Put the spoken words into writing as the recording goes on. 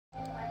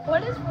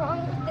What is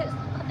wrong with this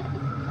one?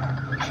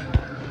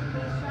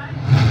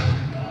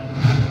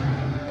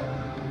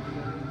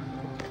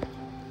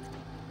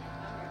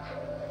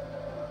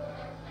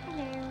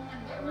 Hello,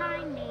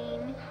 my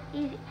name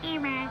is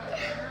Emma.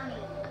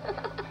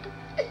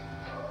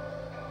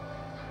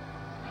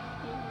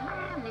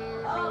 My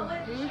name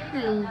is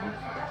Lee.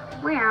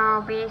 We're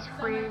all best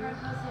friends.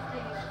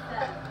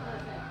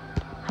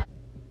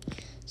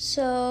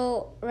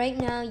 So right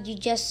now you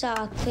just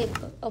saw a clip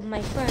of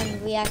my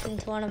friend reacting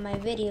to one of my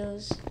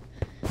videos.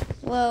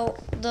 Well,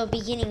 the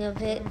beginning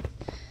of it.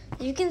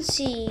 You can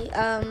see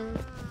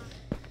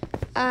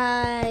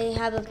I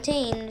have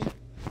obtained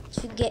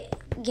to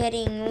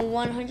getting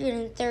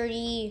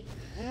 130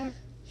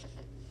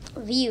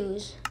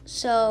 views.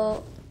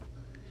 So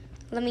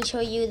let me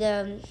show you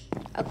a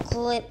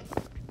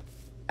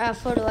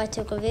photo I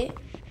took of it.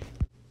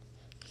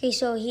 Okay,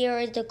 so here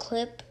is the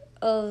clip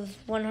of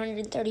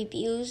 130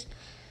 views.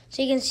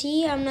 So you can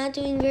see I'm not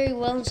doing very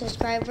well in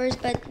subscribers,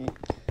 but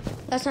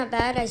that's not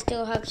bad. I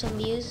still have some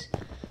views.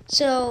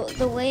 So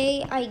the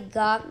way I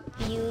got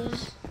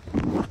views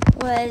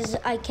was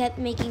I kept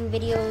making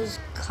videos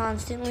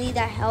constantly.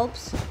 That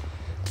helps.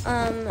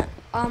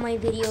 All my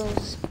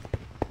videos,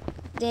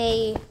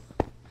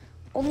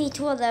 only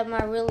 2 of them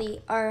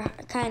are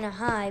kind of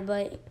high,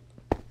 but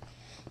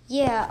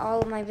yeah,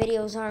 all of my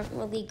videos aren't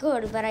really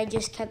good, but I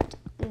just kept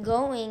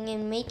going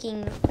and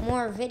making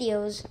more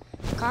videos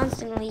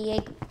constantly.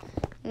 It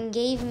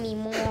gave me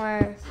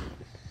more,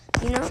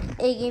 it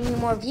gave me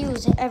more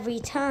views every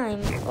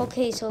time.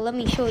 Okay, so let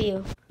me show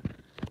you.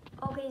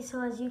 Okay,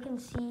 so as you can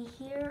see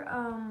here,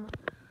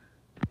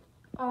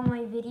 all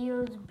my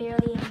videos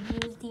barely any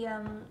views.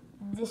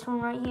 This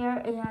one right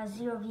here, it has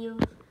 0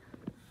 views,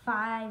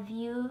 5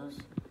 views,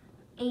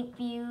 8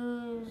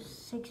 views,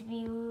 6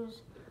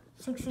 views,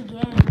 6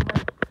 again,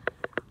 but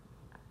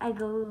I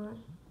go,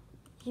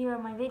 here are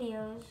my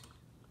videos.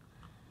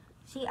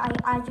 See,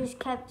 I just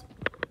kept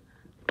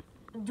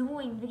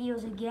doing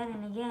videos again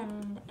and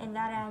again, and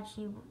that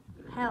actually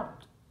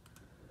helped.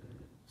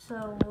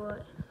 So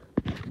what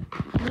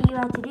you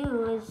have to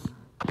do is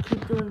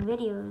keep doing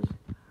videos.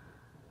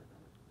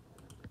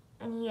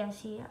 And yeah,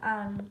 see,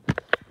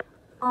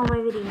 all my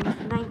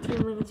videos,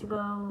 19 minutes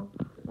ago,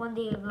 1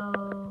 day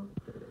ago,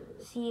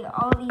 see,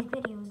 all these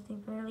videos, they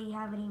barely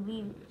have any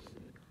views.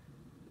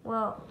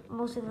 Well,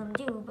 most of them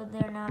do, but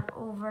they're not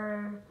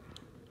over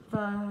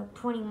the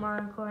 20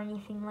 mark or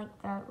anything like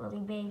that, really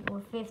big,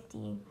 or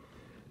 50.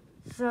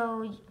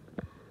 So,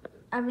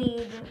 I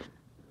made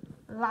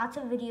lots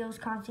of videos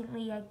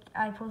constantly.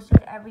 I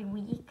posted every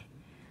week.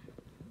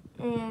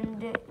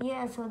 And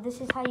yeah, so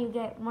this is how you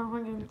get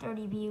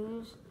 130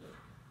 views.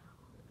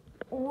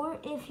 Or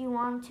if you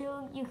want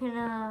to, you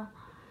can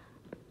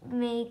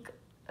make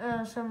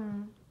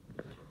some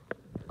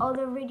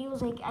other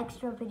videos, like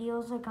extra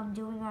videos like I'm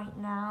doing right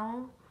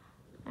now.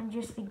 And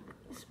just like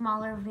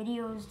smaller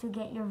videos to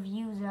get your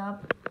views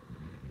up.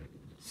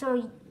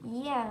 So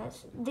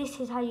yes, this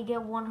is how you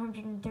get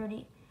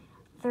 130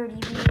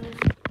 views.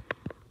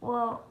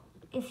 Well,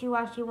 if you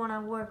actually want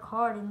to work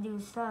hard and do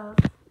stuff,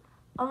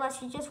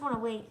 unless you just want to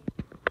wait.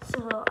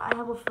 So I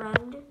have a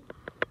friend,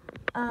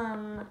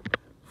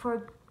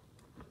 for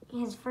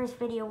his first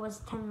video was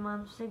 10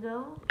 months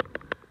ago,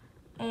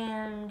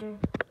 and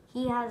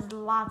he has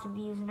lots of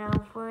views now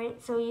for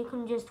it, so you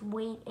can just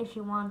wait if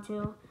you want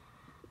to.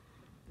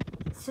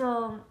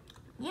 So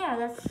yeah,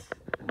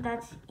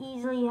 that's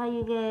easily how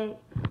you get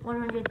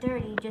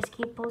 130. Just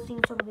keep posting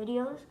some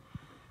videos,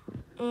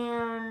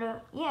 and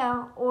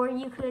yeah, or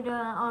you could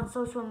on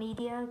social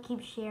media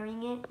keep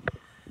sharing it.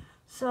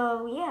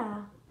 So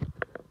yeah.